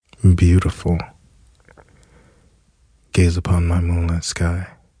Beautiful. Gaze upon my moonlit sky,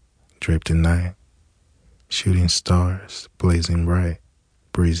 draped in night, shooting stars, blazing bright,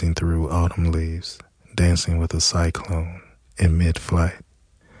 breezing through autumn leaves, dancing with a cyclone in mid-flight.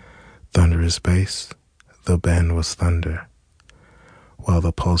 Thunderous bass, the band was thunder, while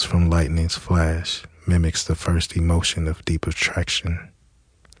the pulse from lightning's flash mimics the first emotion of deep attraction.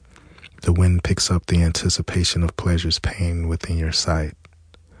 The wind picks up the anticipation of pleasure's pain within your sight,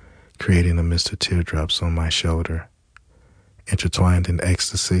 creating a mist of teardrops on my shoulder, intertwined in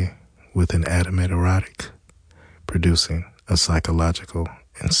ecstasy with an adamant erotic, producing a psychological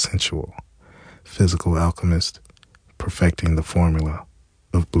and sensual physical alchemist, perfecting the formula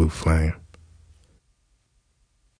of blue flame.